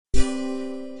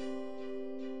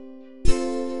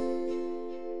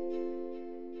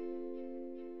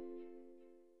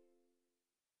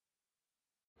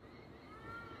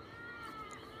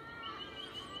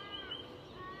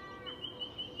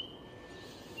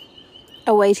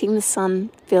Awaiting the sun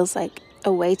feels like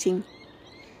awaiting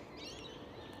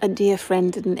a dear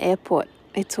friend at an airport.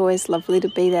 It's always lovely to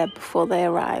be there before they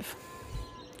arrive.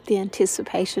 The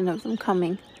anticipation of them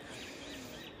coming,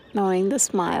 knowing the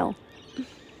smile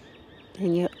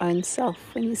in your own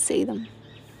self when you see them.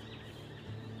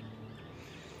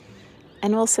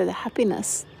 And also the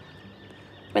happiness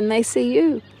when they see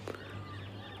you.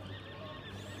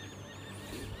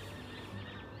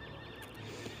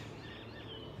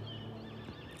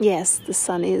 Yes, the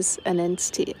sun is an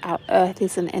entity. Our earth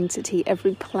is an entity.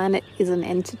 Every planet is an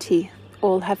entity.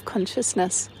 All have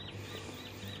consciousness.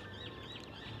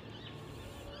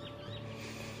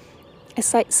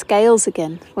 It's like scales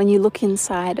again. When you look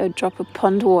inside a drop of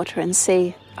pond water and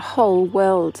see a whole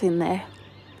world in there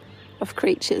of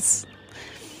creatures.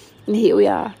 And here we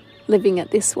are, living at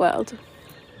this world,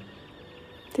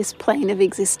 this plane of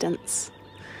existence.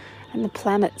 And the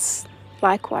planets,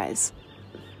 likewise,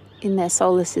 in their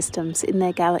solar systems, in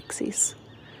their galaxies.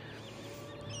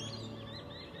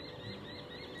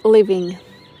 Living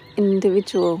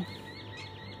individual,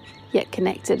 yet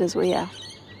connected as we are.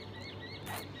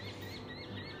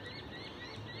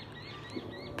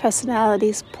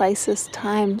 Personalities, places,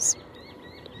 times.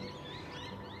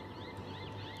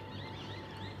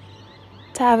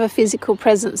 To have a physical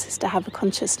presence is to have a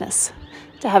consciousness.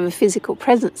 To have a physical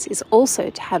presence is also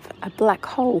to have a black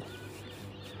hole.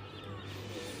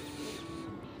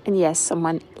 And yes,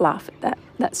 someone laugh at that.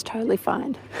 That's totally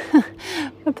fine.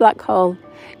 A black hole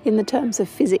in the terms of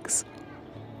physics.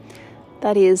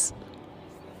 That is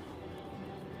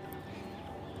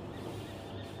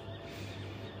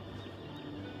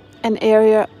an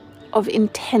area of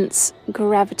intense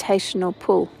gravitational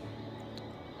pull.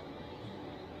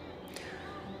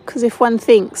 Because if one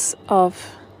thinks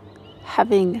of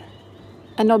having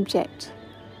an object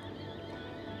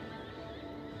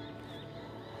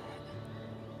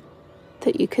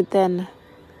that you could then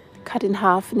cut in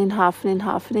half and in half and in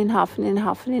half and in half and in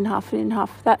half and in half and in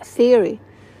half. That theory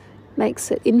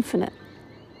makes it infinite.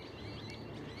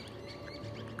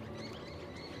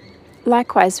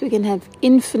 Likewise, we can have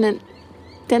infinite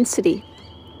density.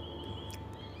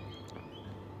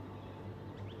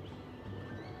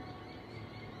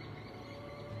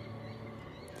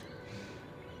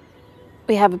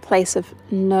 We have a place of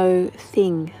no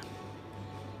thing.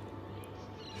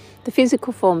 The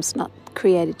physical form's not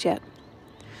created yet.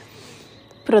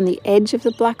 But on the edge of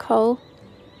the black hole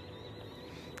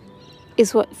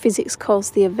is what physics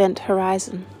calls the event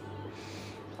horizon.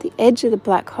 The edge of the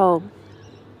black hole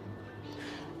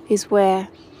is where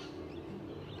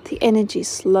the energy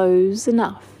slows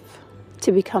enough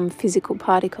to become physical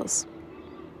particles.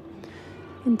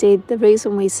 Indeed, the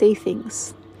reason we see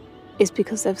things is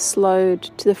because they've slowed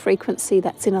to the frequency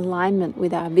that's in alignment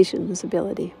with our vision's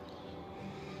ability.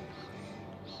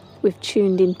 We've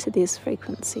tuned into this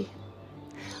frequency.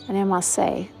 And I must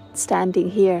say, standing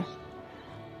here,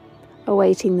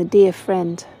 awaiting the dear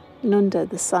friend, Nunda,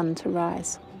 the sun, to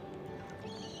rise.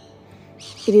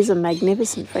 It is a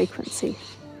magnificent frequency.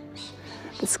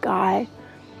 The sky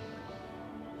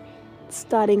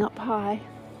starting up high.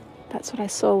 That's what I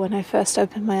saw when I first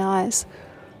opened my eyes.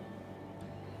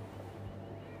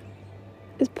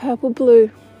 It's purple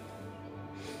blue.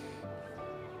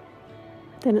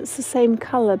 Then it's the same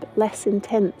colour but less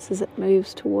intense as it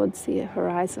moves towards the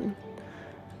horizon.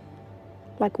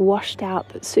 Like washed out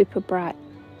but super bright.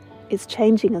 It's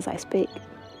changing as I speak.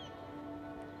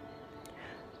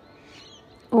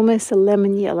 Almost a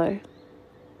lemon yellow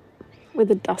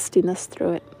with a dustiness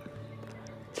through it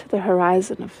to the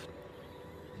horizon of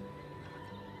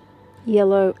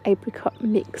yellow apricot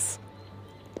mix.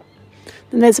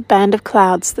 Then there's a band of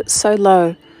clouds that's so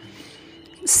low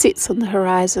it sits on the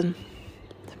horizon,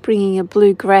 bringing a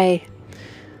blue-grey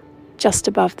just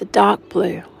above the dark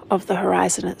blue of the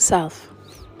horizon itself.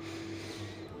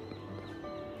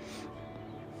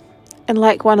 And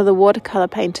like one of the watercolour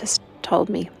painters told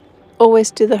me,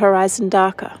 always do the horizon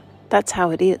darker. That's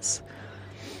how it is.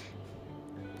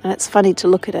 And it's funny to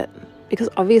look at it, because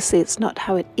obviously it's not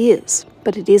how it is,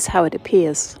 but it is how it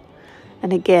appears.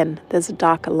 And again, there's a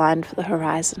darker line for the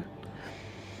horizon.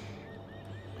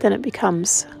 Then it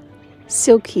becomes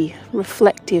silky,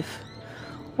 reflective,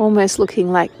 almost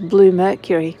looking like blue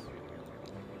mercury.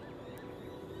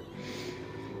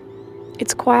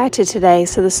 It's quieter today,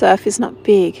 so the surf is not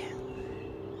big.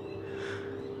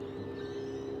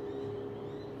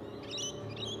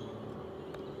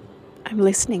 I'm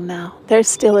listening now. There's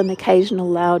still an occasional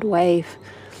loud wave,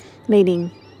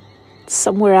 meaning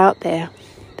somewhere out there,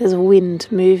 there's a wind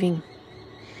moving.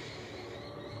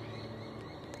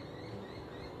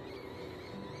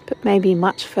 But maybe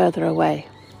much further away.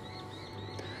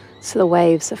 so the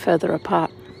waves are further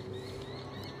apart.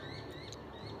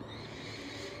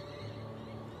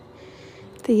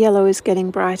 The yellow is getting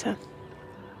brighter.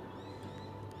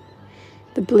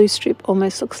 The blue strip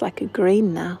almost looks like a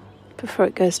green now, before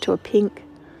it goes to a pink.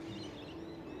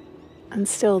 And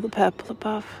still the purple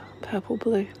above,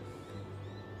 purple-blue.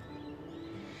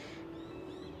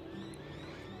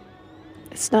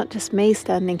 It's not just me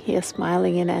standing here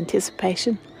smiling in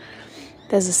anticipation.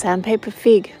 There's a sandpaper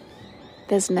fig.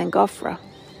 There's an angophora.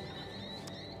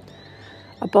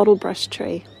 A bottlebrush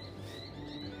tree.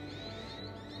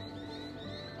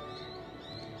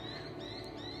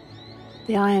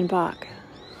 The ironbark.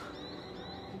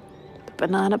 The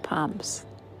banana palms.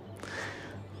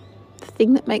 The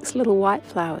thing that makes little white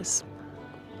flowers.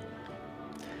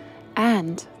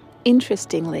 And,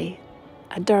 interestingly,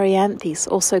 a Dorianthus,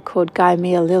 also called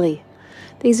Gymea lily.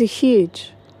 These are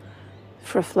huge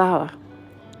for a flower.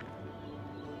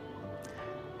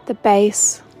 The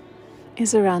base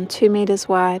is around 2 meters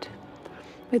wide,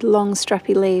 with long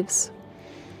strappy leaves.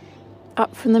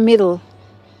 Up from the middle,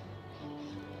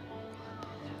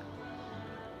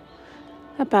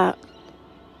 about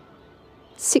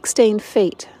 16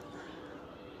 feet.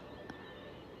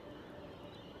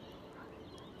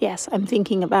 Yes, I'm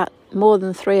thinking about more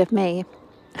than 3 of me.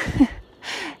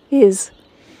 Is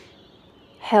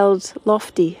held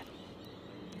lofty,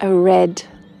 a red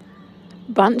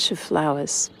bunch of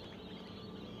flowers,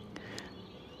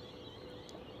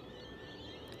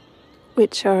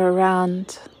 which are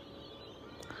around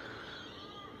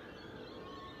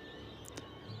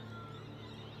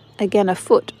again a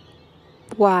foot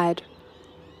wide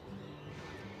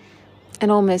and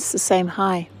almost the same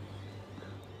height.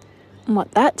 And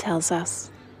what that tells us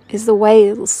is the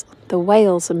whales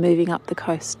are moving up the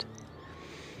coast.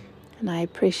 And I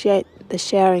appreciate the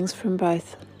sharings from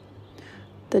both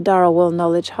the Dharawal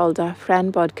knowledge holder,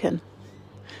 Fran Bodkin,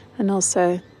 and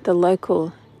also the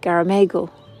local Garamagal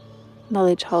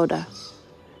knowledge holder,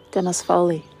 Dennis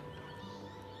Foley,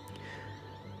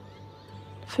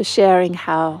 for sharing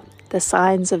how the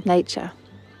signs of nature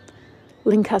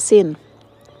link us in.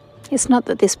 It's not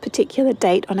that this particular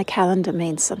date on a calendar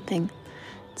means something.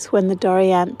 It's when the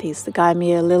Dorianthus, the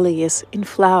Gymea lily, is in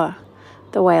flower,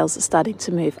 the whales are starting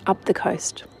to move up the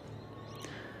coast.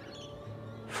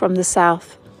 From the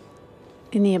south,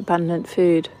 in the abundant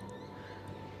food,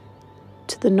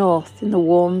 to the north, in the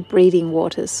warm breeding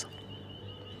waters.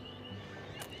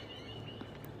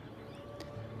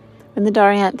 When the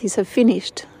Dorianthus have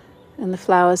finished, and the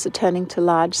flowers are turning to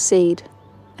large seed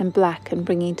and black and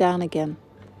bringing down again,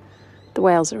 the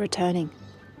whales are returning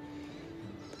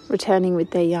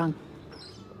with their young.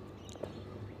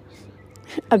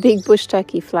 A big bush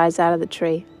turkey flies out of the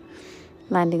tree,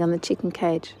 landing on the chicken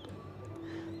cage.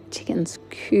 Chickens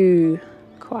coo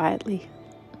quietly.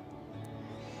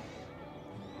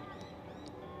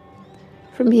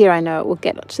 From here I know it will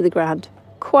get to the ground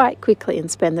quite quickly and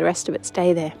spend the rest of its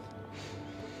day there.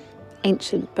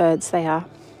 Ancient birds they are,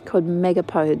 called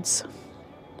megapodes.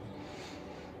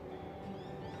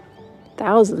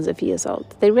 Thousands of years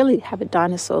old. They really have a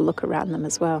dinosaur look around them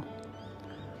as well.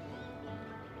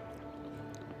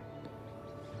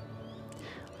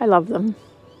 I love them.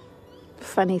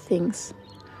 Funny things.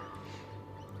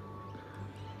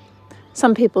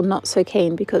 Some people not so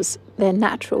keen because their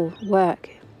natural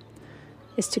work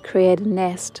is to create a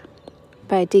nest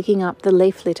by digging up the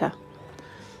leaf litter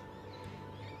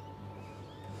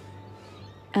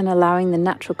and allowing the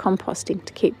natural composting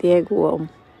to keep the egg warm.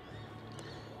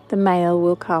 The male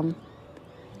will come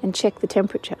and check the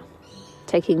temperature,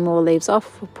 taking more leaves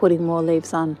off or putting more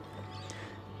leaves on.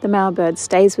 The male bird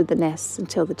stays with the nests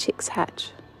until the chicks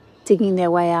hatch, digging their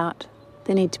way out.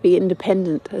 They need to be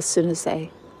independent as soon as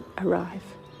they arrive.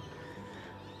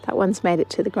 That one's made it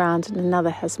to the ground and another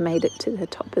has made it to the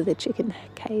top of the chicken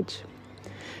cage.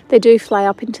 They do fly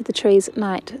up into the trees at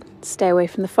night to stay away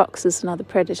from the foxes and other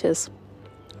predators.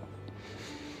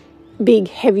 Big,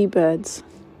 heavy birds.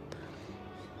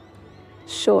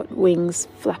 Short wings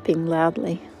flapping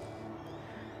loudly.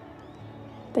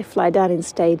 They fly down in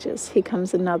stages. Here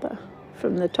comes another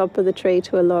from the top of the tree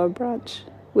to a lower branch.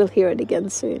 We'll hear it again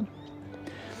soon.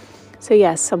 So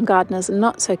yes, some gardeners are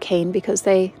not so keen because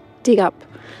they dig up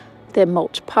their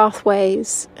mulch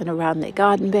pathways and around their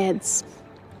garden beds.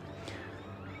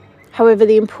 However,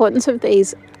 the importance of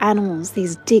these animals,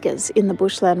 these diggers in the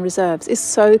bushland reserves, is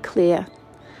so clear.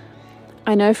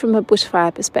 I know from a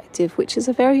bushfire perspective, which is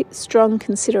a very strong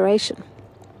consideration.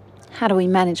 How do we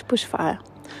manage bushfire?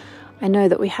 I know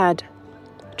that we had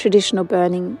traditional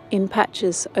burning in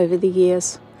patches over the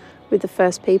years with the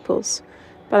First Peoples,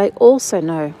 but I also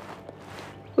know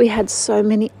we had so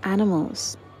many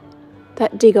animals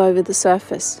that dig over the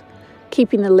surface,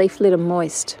 keeping the leaf litter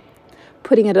moist,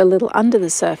 putting it a little under the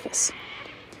surface,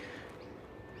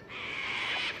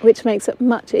 which makes it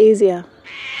much easier.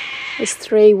 There's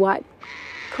 3 white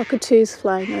cockatoos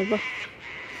flying over,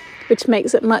 which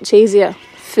makes it much easier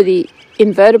for the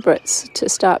invertebrates to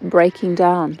start breaking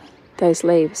down those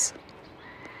leaves.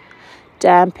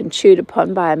 Damp and chewed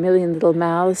upon by a million little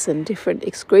mouths and different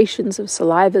excretions of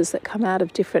salivas that come out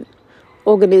of different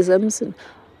organisms and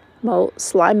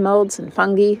slime molds and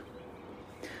fungi.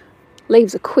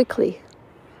 Leaves are quickly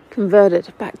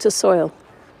converted back to soil.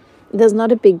 There's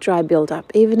not a big dry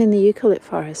build-up, even in the eucalypt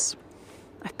forests.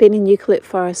 I've been in eucalypt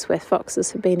forests where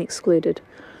foxes have been excluded.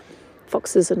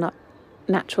 Foxes are not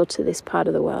natural to this part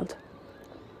of the world.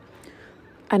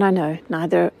 And I know,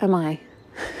 neither am I,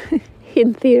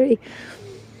 in theory.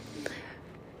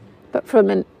 But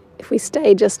if we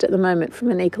stay just at the moment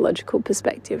from an ecological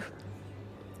perspective,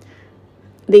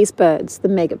 these birds, the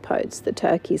megapodes, the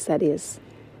turkeys that is,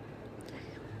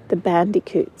 the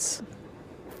bandicoots,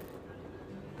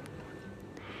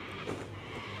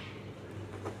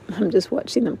 I'm just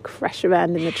watching them crash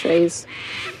around in the trees.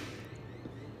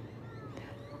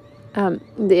 The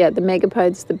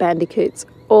megapodes, the bandicoots,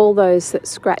 all those that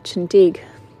scratch and dig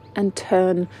and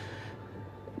turn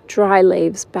dry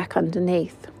leaves back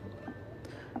underneath,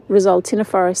 result in a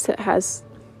forest that has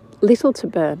little to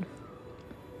burn.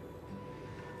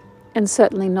 And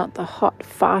certainly not the hot,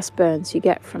 fast burns you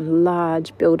get from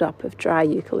large build-up of dry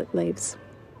eucalypt leaves.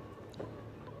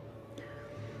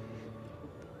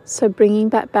 So bringing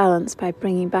back balance by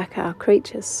bringing back our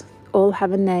creatures. All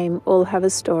have a name, all have a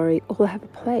story, all have a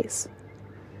place.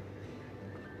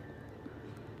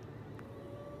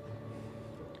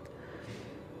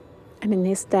 And in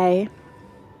this day,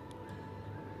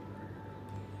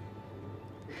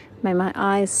 may my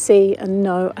eyes see and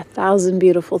know 1,000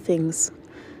 beautiful things,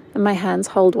 and my hands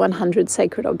hold 100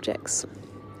 sacred objects.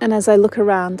 And as I look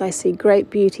around, I see great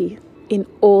beauty in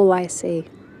all I see.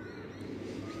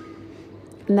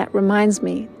 And that reminds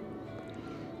me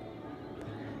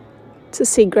to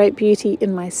see great beauty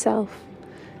in myself.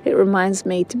 It reminds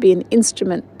me to be an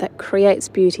instrument that creates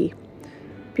beauty.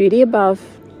 Beauty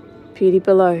above, beauty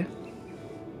below.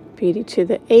 Beauty to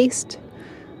the east,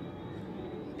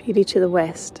 beauty to the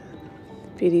west,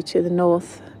 beauty to the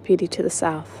north, beauty to the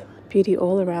south, beauty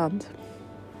all around.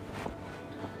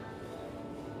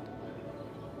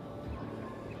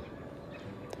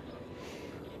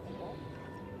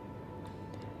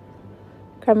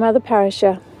 Grandmother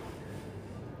Parasha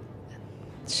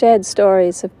shared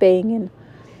stories of being in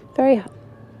very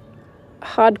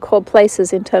hardcore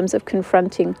places in terms of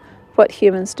confronting what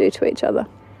humans do to each other.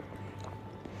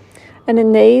 And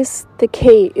in these, the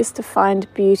key is to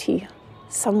find beauty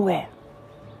somewhere.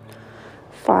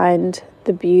 Find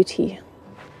the beauty.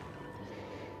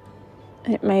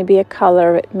 It may be a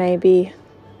colour, it may be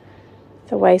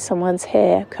the way someone's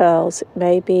hair curls, it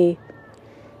may be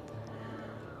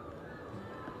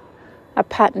a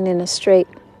pattern in a street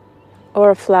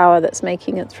or a flower that's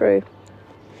making it through.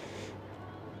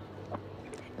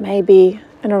 It may be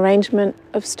an arrangement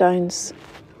of stones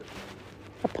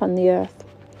upon the earth.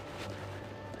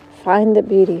 Find the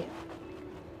beauty.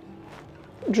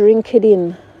 Drink it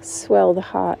in. Swell the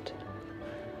heart.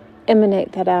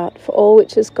 Emanate that out for all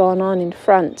which has gone on in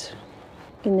front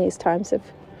in these times of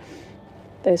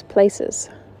those places.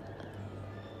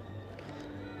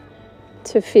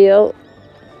 To feel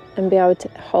and be able to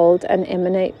hold and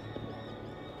emanate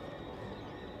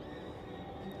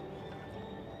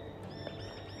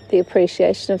the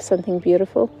appreciation of something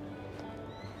beautiful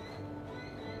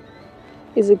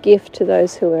is a gift to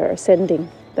those who are ascending,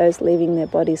 those leaving their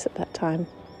bodies at that time,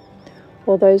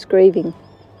 or those grieving,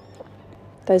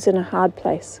 those in a hard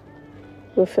place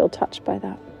will feel touched by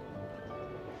that.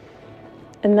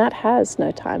 And that has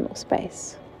no time or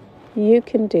space. You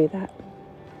can do that.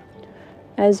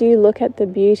 As you look at the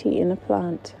beauty in a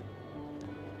plant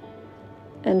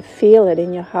and feel it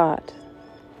in your heart,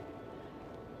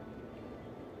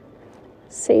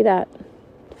 see that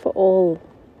for all.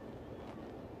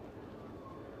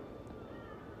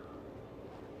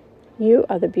 You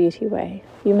are the beauty way.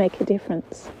 You make a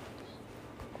difference.